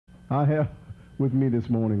I have with me this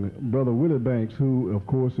morning Brother Willie Banks, who, of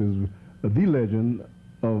course, is the legend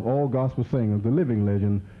of all gospel singers, the living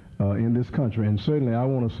legend in this country. And certainly I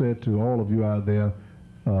want to say to all of you out there,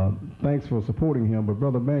 thanks for supporting him. But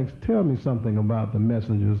Brother Banks, tell me something about the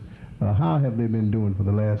Messengers. How have they been doing for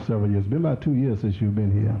the last several years? It's been about 2 years since you've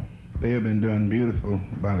been here. They have been doing beautiful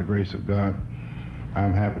by the grace of God.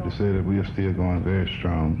 I'm happy to say that we are still going very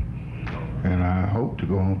strong. And I hope to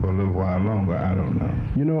go on for a little while longer. I don't know.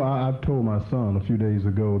 You know, I've told my son a few days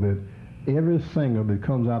ago that every singer that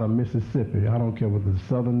comes out of Mississippi, I don't care what the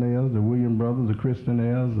Southern is, the Williams brothers, the Christian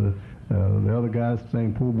is, the other guys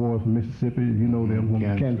saying poor boys from Mississippi, you know them, from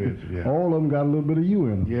Kansas, yeah. All of them got a little bit of you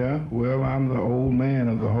in them. Yeah, well, I'm the old man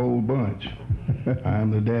of the whole bunch. I'm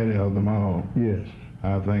the daddy of them all. Yes.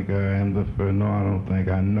 I think I am the first. No, I don't think.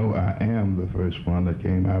 I know I am the first one that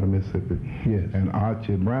came out of Mississippi. Yes. And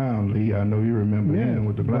Archie Brownlee, I know you remember him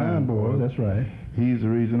with the Blind Boys. That's right. He's the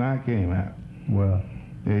reason I came out. Well,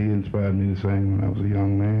 yeah, he inspired me to sing when I was a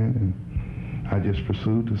young man, and I just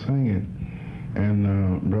pursued to sing it. And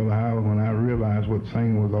Brother Howard, when I realized what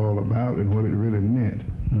singing was all about and what it really meant,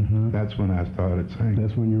 that's when I started singing.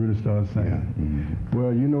 That's when you really started singing. Yeah.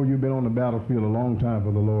 Well, you know you've been on the battlefield a long time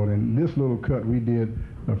for the Lord, and this little cut we did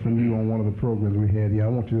from you on one of the programs we had here, I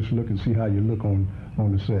want you to just look and see how you look on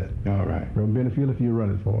the set. All right. Brother Benefield, if you run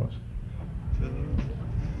it for us.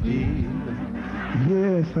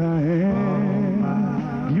 Yes, I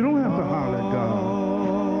am. You don't have to holler at God.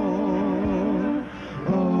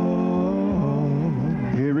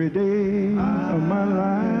 Every day of my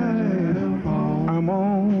life, I'm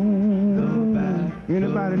on.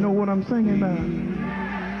 Anybody know what I'm singing about?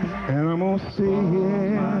 And I'm gonna sing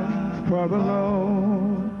it for the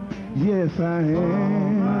Lord. Yes, I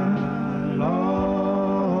am.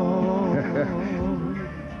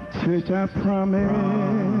 Church, I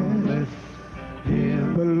promise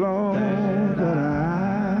the Lord that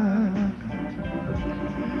I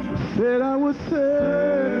said I would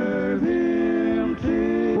serve Him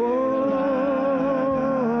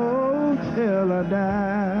till I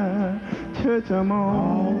die. Church, I'm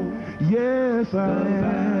on. Yes, I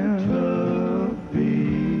am.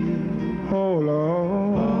 Oh, Lord.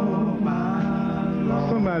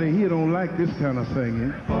 Somebody here don't like this kind of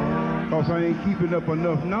singing, because I ain't keeping up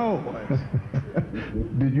enough noise.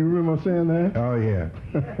 Did you remember saying that? Oh, yeah.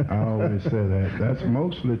 I always say that. That's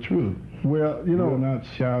mostly true. Well, you know, you're not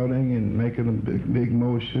shouting and making a big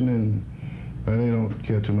motion, and they don't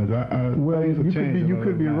care too much. Well, you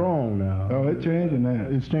could be wrong now. Oh, it's changing now.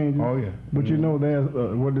 It's changing? Oh, yeah. But you know, there's,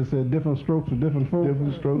 what they said, different strokes for different folks?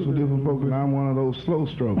 Different strokes for different folks, and I'm one of those slow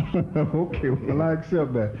strokes. Okay, well, I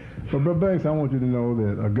accept that. But, Brother Banks, I want you to know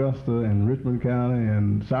that Augusta and Richmond County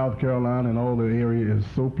and South Carolina and all the area is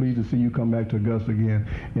so pleased to see you come back to Augusta again.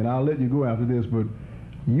 And I'll let you go after this, but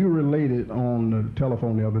you related on the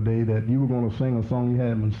telephone the other day that you were going to sing a song you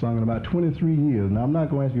hadn't been sung in about 23 years. Now, I'm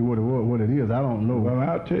not going to ask you what it is. I don't know. Well,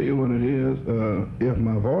 I'll tell you what it is. If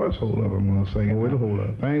my voice hold up, I'm going to sing it. Oh, it'll hold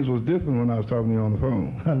up. Things was different when I was talking to you on the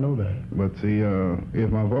phone. I know that. But see,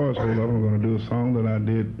 if my voice hold up, I'm going to do a song that I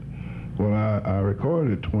did, well, I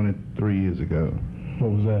recorded 23 years ago.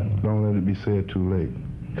 What was that? Don't Let It Be Said Too Late.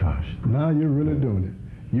 Gosh, now you're really doing it.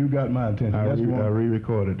 You got my attention. I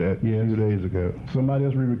re-recorded that a few days ago. Somebody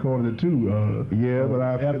else re-recorded it too. Yeah, but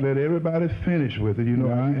I let everybody finish with it. You know,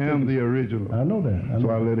 I am the original. I know that. So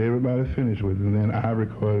I let everybody finish with it, and then I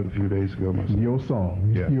recorded it a few days ago myself. Your song.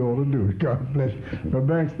 Yeah. You ought to do it. God bless you. But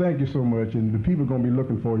Banks, thank you so much. And the people are going to be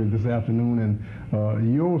looking for you this afternoon. And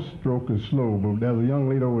your stroke is slow, but there's a young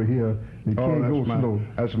lady over here. You can't go slow.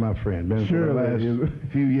 That's my friend. Been Shirley, for the last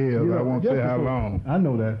few years. I won't say how long. I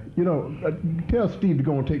know that. You know, tell Steve to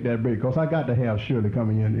go and take that break, because I got to have Shirley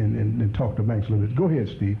coming in and talk to Banks a little bit. Go ahead,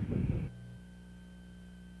 Steve.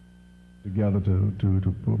 Together to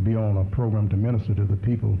be on a program to minister to the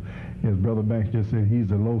people. As Brother Banks just said, he's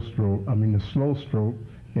the slow stroke.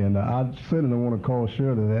 And I certainly want to call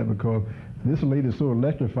Shirley that, because this lady is so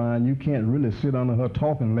electrifying, you can't really sit under her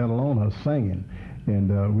talking, let alone her singing.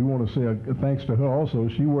 And we want to say thanks to her also.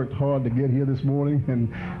 She worked hard to get here this morning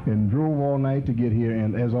and drove all night to get here,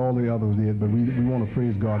 and as all the others did. But we want to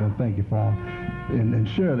praise God and thank you for them. And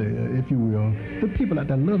Shirley, if you will, the people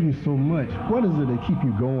that love you so much, what is it that keep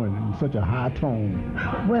you going in such a high tone?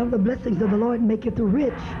 Well, the blessings of the Lord maketh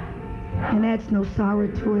rich, and adds no sorrow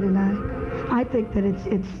to it. And I think that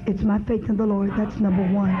it's my faith in the Lord. That's number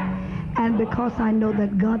one. And because I know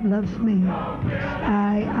that God loves me,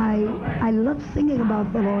 I love singing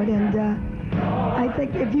about the Lord, and I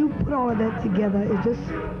think if you put all of that together, it just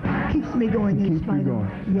keeps me going in spite of it.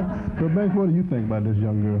 Yes. But Banks, what do you think about this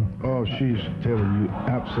young girl? Oh, she's telling you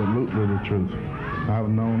absolutely the truth. I've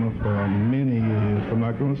known her for many years. I'm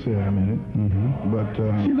not going to say how many. But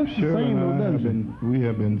She looks the Shirley same, though, and I doesn't she? we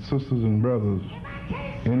have been sisters and brothers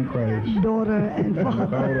in Christ. Daughter and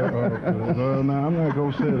father. Well, no, I'm not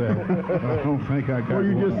going to say that. I don't think I got Well,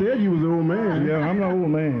 you one. just said you was an old man. Yeah, I'm an old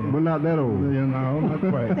man. But not that old. You know, not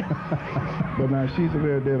quite. But now, she's a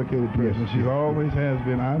very dedicated person. She always has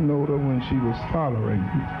been. I know her when she was following.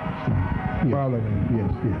 Following.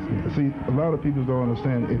 Yes. See, a lot of people don't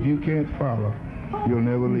understand. If you can't follow, you'll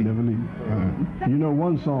never leave. Never leave. You know,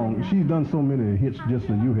 one song, she's done so many hits just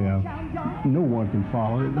as you have. No one can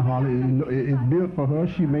follow it. It's built for her.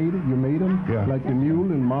 She made it. You made them. Yeah. Like the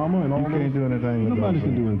Mule and Mama and all You can't do anything with Nobody those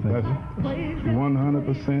can do things. anything. That's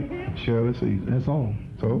 100% Shirley Caesar. That's all.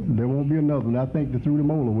 So? There won't be another one. I think they threw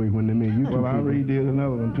them all away when they made you. Well, I redid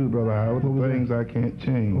another one too, Brother Howard. The things I can't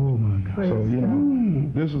change. Oh my God. So, you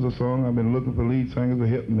know, this is a song I've been looking for lead singers to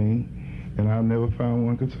help me, and I've never found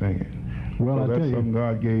one could sing it. Well, so I that's tell you. something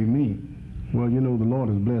God gave me. Well, you know, the Lord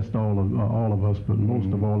has blessed all of us, but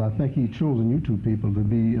most of all, I think He's chosen you two people to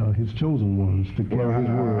be His chosen ones to carry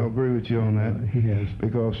His word. I agree with you on that. He has.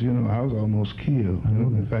 Because, you know, I was almost killed.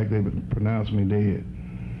 In fact, they pronounced me dead.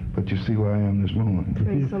 But you see where I am this morning.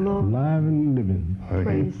 Praise the Lord. Alive and living.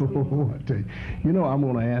 Praise the Lord. I tell you. You know, I'm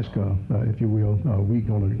going to ask, if you will, we're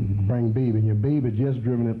going to bring Baby. And your baby just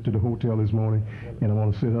driven up to the hotel this morning, and I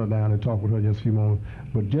want to sit her down and talk with her just a few moments.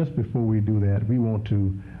 But just before we do that, we want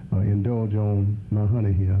to indulge on my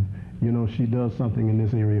honey here. You know, she does something in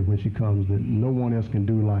this area when she comes that no one else can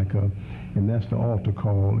do like her, and that's the altar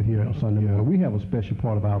call here on Sunday morning. We have a special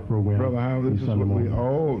part of our program. Brother Howard, this is what we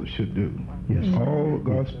all should do. Yes. All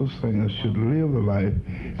gospel singers should live the life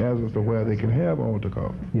as to where they can have altar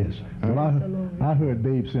call. Yes. Well, I heard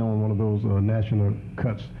Babe say on one of those national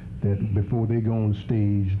cuts that before they go on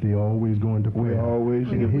stage, they always go into prayer.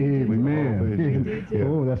 Amen.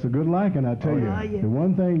 Oh, that's a good liking, I tell you. Yeah. The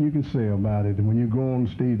one thing you can say about it, when you go on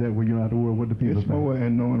stage, that way you don't have to worry what the people It's think. more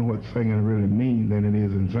in knowing what singing really means than it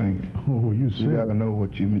is in singing. Oh, you You got to said. know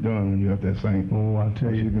what you've done when you're up there singing. Oh, I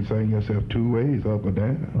tell You you. can sing yourself two ways, up or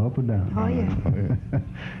down. Up or down. Oh, yeah.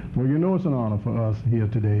 Well, you know it's an honor for us here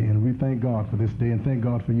today, and we thank God for this day, and thank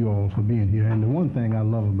God for you all for being here. And the one thing I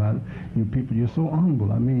love about you people, you're so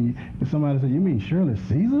humble. I mean, if somebody said, "You mean Shirley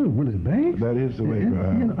Caesar, Willie Banks?" That is the way,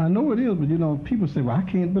 Brother you know, I know it is, but you know, people say, "Well, I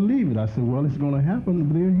can't believe it." I said, "Well, it's going to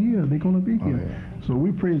happen. They're here. They're going to be here." Yeah. So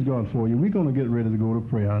we praise God for you. We're going to get ready to go to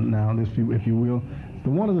prayer now, if you will.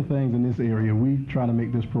 But one of the things in this area, we try to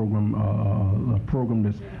make this program a program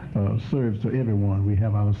that serves to everyone. We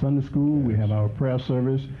have our Sunday school, we have our prayer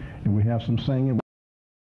service, and we have some singing.